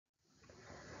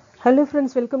Hello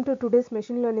friends, welcome to today's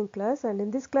machine learning class, and in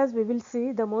this class we will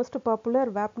see the most popular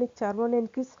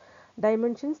Vapnik-Chervonenkis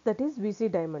dimensions, that is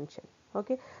VC dimension.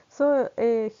 Okay, so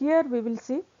here we will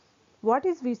see what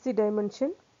is VC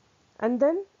dimension, and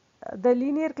then the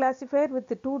linear classifier with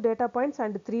the 2 data points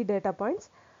and 3 data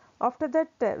points. After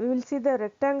that we will see the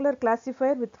rectangular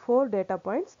classifier with 4 data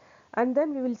points, and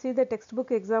then we will see the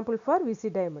textbook example for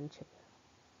VC dimension.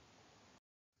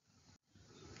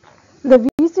 The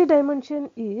VC dimension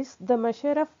is the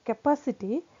measure of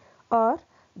capacity or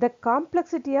the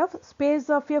complexity of space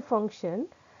of a function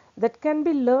that can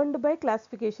be learned by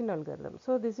classification algorithm.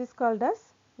 So this is called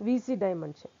as VC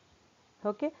dimension.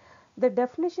 Okay. The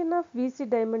definition of VC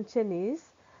dimension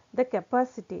is the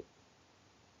capacity.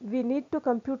 We need to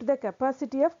compute the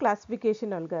capacity of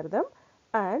classification algorithm,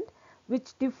 and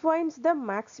which defines the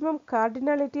maximum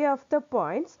cardinality of the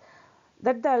points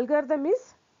that the algorithm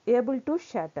is able to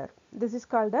shatter. This is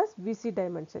called as VC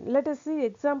dimension. Let us see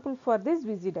example for this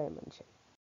VC dimension.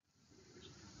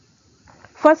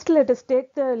 First, let us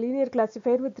take the linear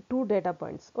classifier with 2 data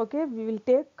points. Okay, we will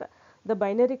take the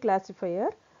binary classifier.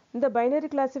 In the binary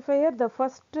classifier, the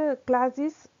first class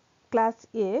is class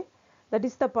A, that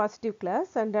is the positive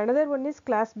class, and another one is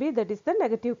class B, that is the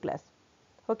negative class.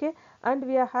 Okay, and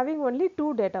we are having only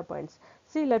 2 data points.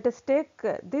 See, let us take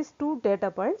these 2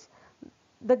 data points.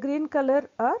 The green color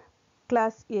are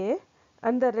class A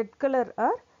and the red color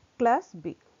are class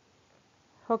B.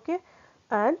 Okay,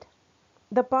 and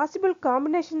the possible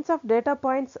combinations of data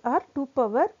points are 2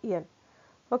 power n.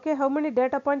 Okay, how many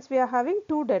data points we are having?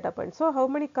 2 data points. So how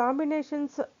many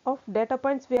combinations of data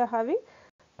points we are having?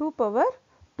 2 power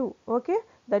 2. Okay,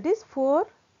 that is 4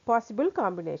 possible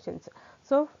combinations.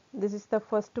 So this is the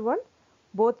first one,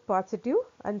 both positive,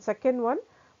 and second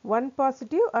one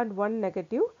positive and one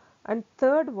negative, and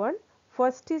third one,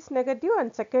 first is negative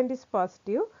and second is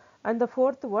positive, and the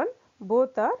fourth one,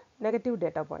 both are negative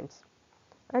data points.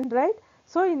 And right,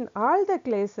 so in all the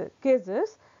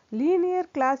cases, linear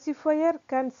classifier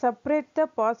can separate the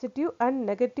positive and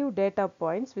negative data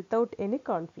points without any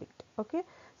conflict. Okay,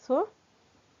 so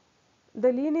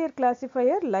the linear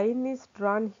classifier line is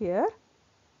drawn here,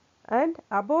 and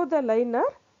above the line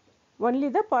are only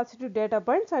the positive data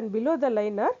points and below the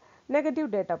line are negative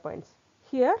data points.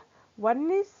 Here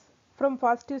one is from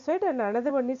positive side and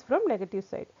another one is from negative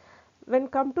side. When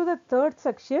come to the third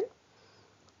section,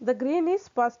 the green is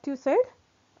positive side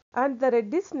and the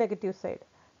red is negative side,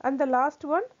 and the last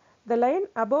one, the line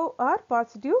above are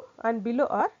positive and below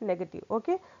are negative.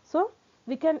 Okay, so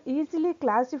we can easily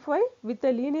classify with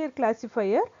a linear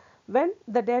classifier when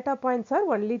the data points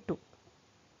are only 2.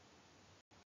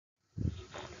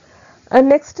 And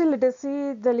next let us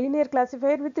see the linear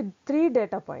classifier with 3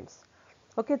 data points.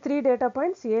 Okay, 3 data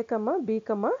points, A comma B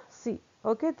comma C.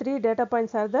 Okay, 3 data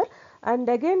points are there, and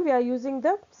again we are using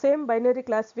the same binary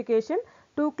classification,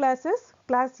 2 classes,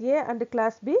 class A and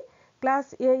class B.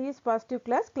 Class A is positive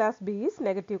class, class B is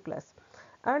negative class.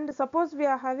 And suppose we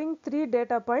are having 3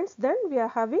 data points, then we are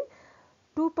having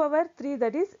 2 power 3,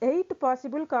 that is 8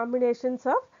 possible combinations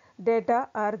of data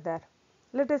are there.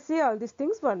 Let us see all these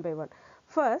things one by one.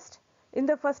 First, in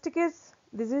the first case,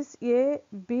 this is A,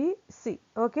 B, C.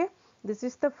 Okay, this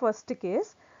is the first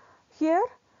case. Here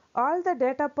all the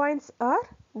data points are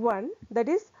 1, that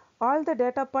is all the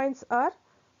data points are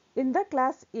in the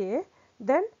class A.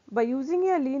 Then by using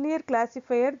a linear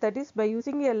classifier, that is by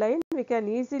using a line, we can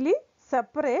easily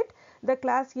separate the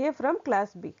class A from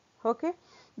class B. Okay,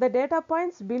 the data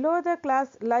points below the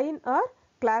class line are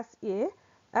class A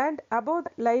and above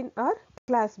the line are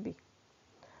class B.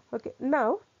 Okay,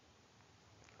 now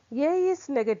A is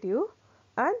negative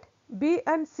and B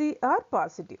and C are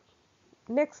positive.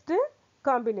 Next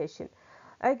combination,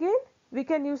 again we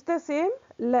can use the same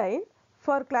line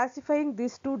for classifying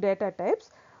these 2 data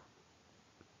types.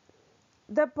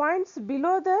 The points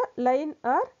below the line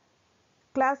are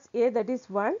class A, that is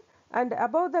 1, and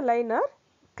above the line are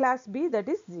class B, that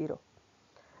is 0.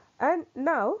 And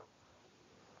now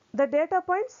the data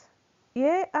points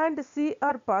A and C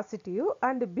are positive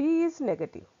and B is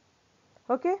negative.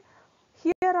 Okay,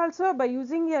 here also by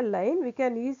using a line we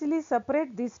can easily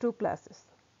separate these 2 classes.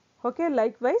 Okay,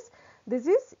 likewise this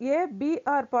is A, B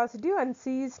are positive and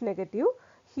C is negative.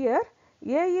 Here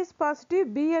A is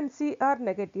positive, B and C are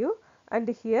negative, and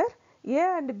here A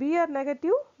and B are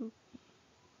negative,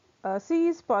 C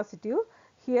is positive.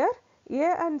 Here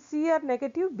A and C are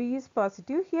negative, B is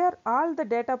positive. Here all the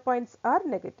data points are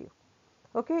negative.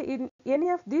 Okay, in any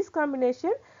of these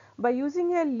combination, by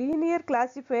using a linear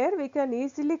classifier we can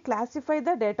easily classify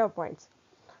the data points.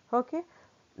 Okay,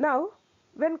 now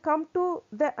when come to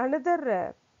the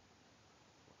another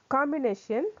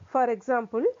combination, for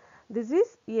example this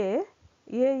is A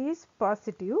is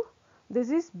positive, this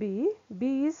is B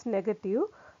is negative,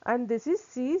 and this is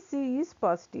C is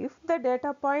positive. The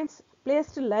data points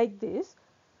placed like this,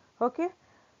 okay.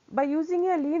 By using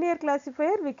a linear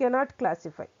classifier we cannot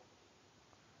classify.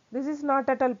 This is not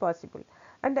at all possible.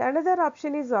 And another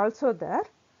option is also there.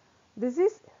 This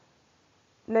is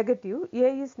negative,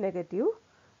 A is negative,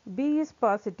 B is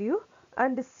positive,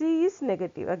 and C is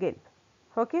negative again,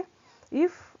 okay.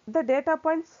 If the data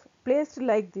points placed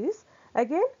like this,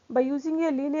 again by using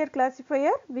a linear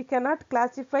classifier we cannot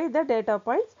classify the data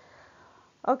points,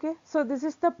 okay. So this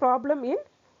is the problem in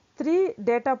 3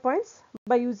 data points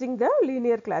by using the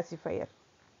linear classifier.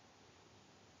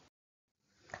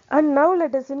 And now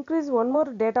let us increase one more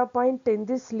data point in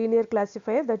this linear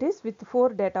classifier, that is with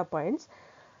 4 data points.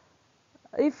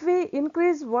 If we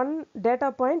increase one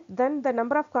data point, then the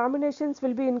number of combinations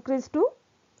will be increased to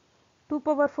 2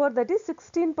 power 4, that is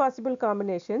 16 possible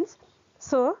combinations.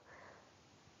 So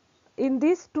in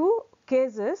these two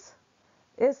cases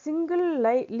a single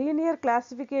linear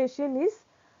classification is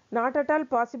not at all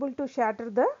possible to shatter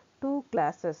the two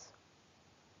classes,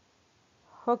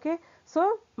 okay.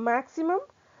 So maximum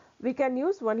we can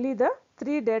use only the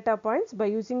 3 data points by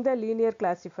using the linear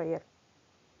classifier.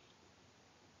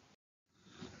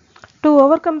 To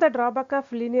overcome the drawback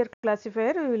of linear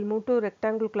classifier, we will move to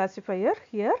rectangle classifier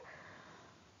here.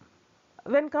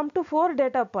 When come to 4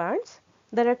 data points,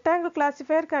 the rectangle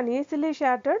classifier can easily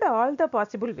shatter all the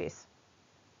possible ways,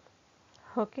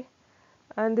 okay.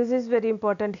 And this is very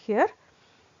important here.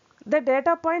 The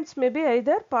data points may be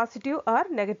either positive or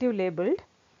negative labeled,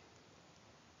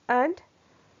 and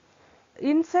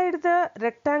inside the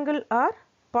rectangle are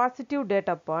positive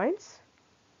data points,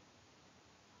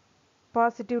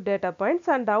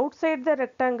 and outside the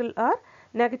rectangle are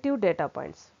negative data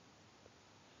points,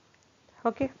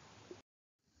 okay.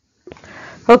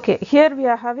 Okay, here we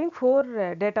are having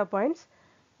 4 data points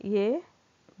A,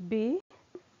 B,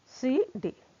 C,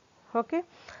 D, okay.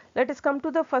 Let us come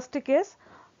to the first case.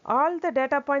 All the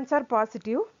data points are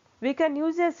positive. We can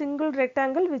use a single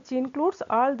rectangle which includes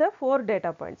all the 4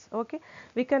 data points, okay.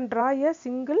 We can draw a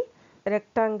single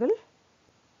rectangle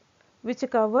which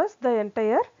covers the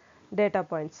entire data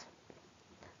points,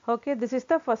 okay. This is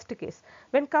the first case.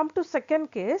 When come to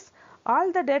second case,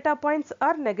 all the data points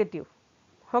are negative,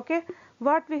 okay.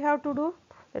 What we have to do?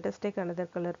 Let us take another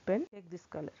color pen. Take this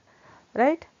color,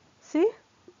 right? See,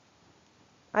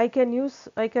 I can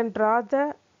draw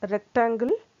the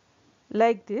rectangle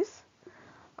like this.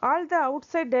 All the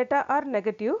outside data are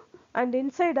negative and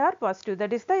inside are positive,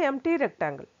 that is the empty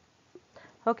rectangle,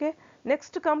 okay.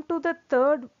 Next come to the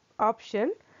third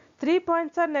option. 3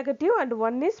 points are negative and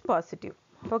 1 is positive,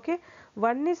 okay.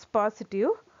 1 is positive,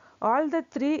 all the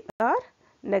 3 are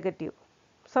negative.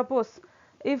 Suppose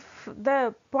if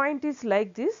the point is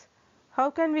like this,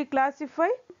 how can we classify?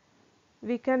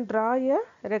 We can draw a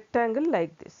rectangle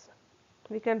like this.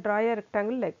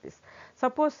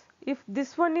 Suppose if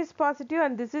this one is positive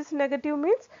and this is negative,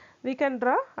 means we can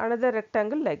draw another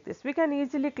rectangle like this. We can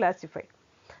easily classify,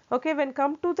 okay. When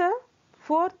come to the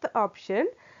fourth option,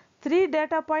 3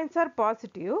 data points are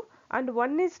positive and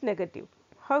 1 is negative.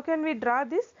 How can we draw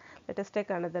this? Let us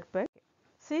take another pen.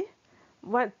 See,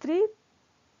 3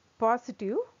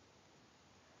 positive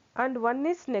and 1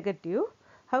 is negative.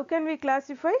 How can we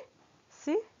classify?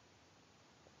 See,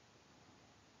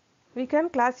 we can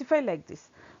classify like this.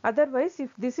 Otherwise,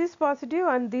 if this is positive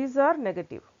and these are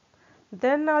negative,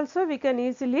 then also we can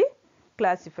easily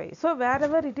classify. So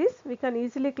wherever it is, we can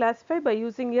easily classify by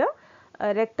using a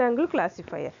rectangle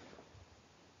classifier.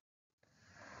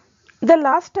 The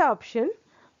last option,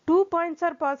 2 points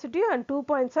are positive and 2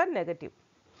 points are negative,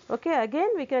 okay. Again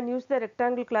we can use the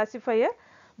rectangle classifier.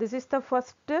 This is the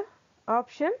first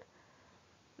option.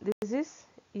 This is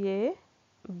A,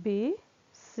 B,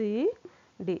 C,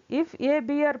 D. If A,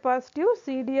 B are positive,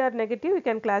 C, D are negative, we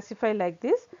can classify like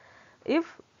this.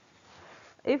 If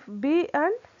B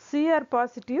and C are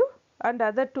positive and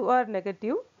other 2 are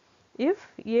negative, if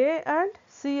A and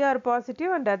C are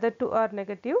positive and other 2 are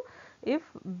negative, if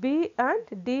B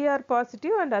and D are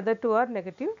positive and other 2 are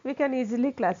negative, we can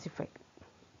easily classify.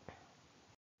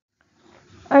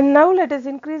 And now let us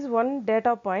increase one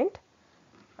data point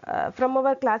from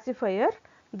our classifier.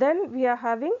 Then we are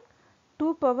having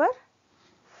 2 power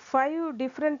 5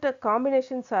 different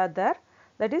combinations are there,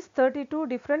 that is 32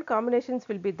 different combinations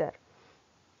will be there.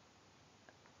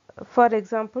 For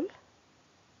example,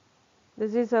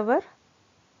 this is our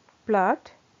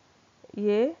plot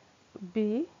A,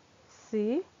 B,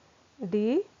 C,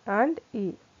 D and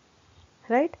E,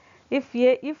 right.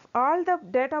 If all the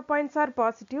data points are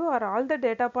positive or all the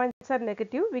data points are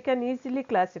negative, we can easily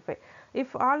classify.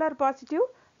 If all are positive,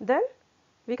 then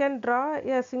we can draw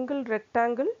a single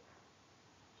rectangle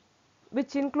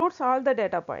which includes all the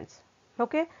data points.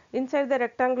 Okay, inside the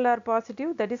rectangle are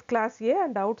positive, that is class A,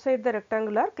 and outside the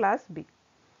rectangle are class B.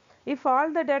 If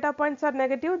all the data points are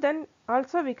negative, then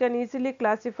also we can easily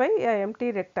classify a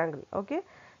empty rectangle. Okay,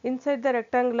 inside the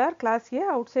rectangle are class A,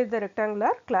 outside the rectangle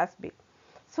are class B.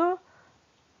 So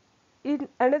in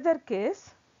another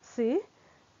case, see,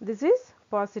 this is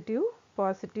positive,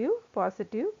 positive,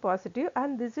 positive, positive,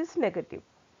 and this is negative.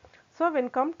 So when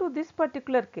come to this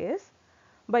particular case,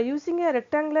 by using a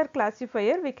rectangular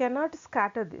classifier, we cannot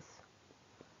scatter this,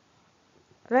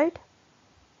 right?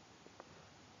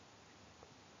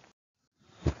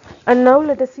 And now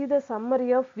let us see the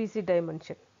summary of VC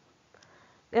dimension.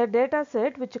 A data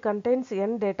set which contains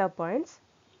n data points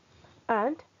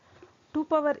and 2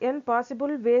 power n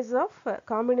possible ways of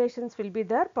combinations will be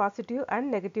there, positive and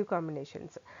negative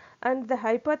combinations, and the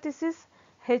hypothesis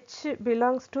H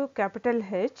belongs to capital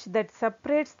H, that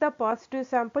separates the positive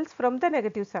samples from the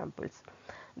negative samples.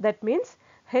 That means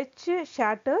H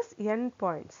shatters n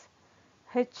points.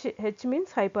 H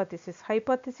means hypothesis.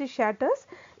 Hypothesis shatters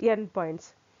n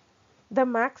points. The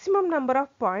maximum number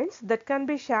of points that can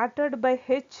be shattered by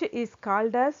H is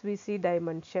called as VC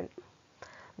dimension.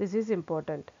 This is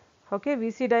important. Okay,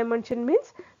 VC dimension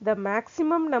means the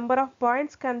maximum number of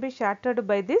points can be shattered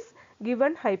by this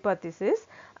given hypothesis,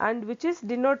 and which is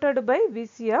denoted by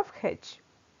VC of H.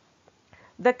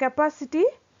 The capacity,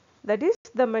 that is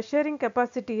the measuring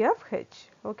capacity of H.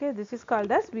 Okay, this is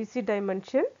called as VC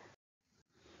dimension.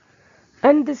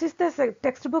 And this is the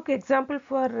textbook example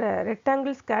for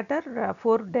rectangle scatter,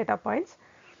 4 data points,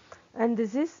 and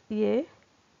this is A,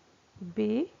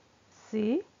 B,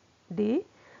 C, D.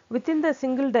 Within the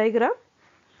single diagram,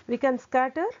 we can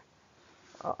scatter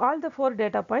all the 4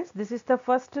 data points. This is the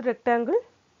first rectangle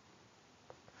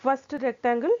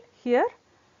here.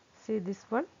 See this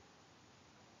one,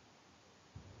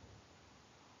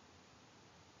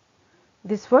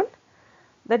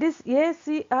 that is A,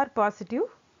 C are positive,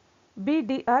 B,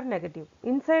 D are negative.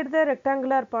 Inside the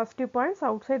rectangle are positive points,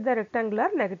 outside the rectangle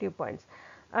are negative points.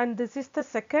 And this is the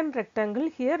second rectangle,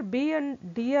 here B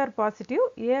and D are positive,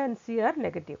 A and C are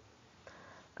negative.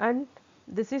 And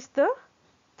this is the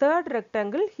third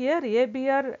rectangle, here A, B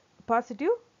are positive,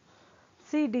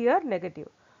 C, D are negative.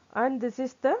 And this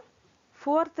is the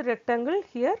fourth rectangle,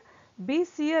 here B,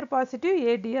 C are positive,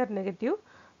 A, D are negative.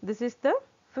 This is the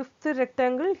fifth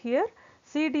rectangle, here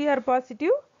C, D are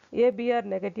positive, A, B are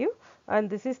negative. And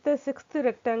this is the sixth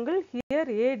rectangle, here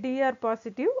A, D are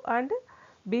positive and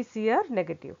B, C are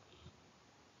negative.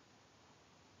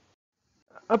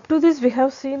 Up to this we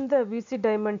have seen the VC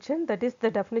dimension, that is the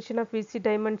definition of VC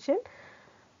dimension,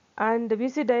 and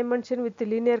VC dimension with the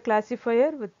linear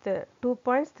classifier with 2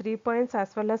 points, 3 points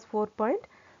as well as 4 point,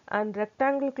 and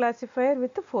rectangle classifier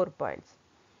with 4 points.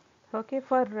 Okay,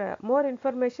 for more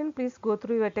information please go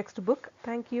through your textbook.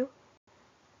 Thank you.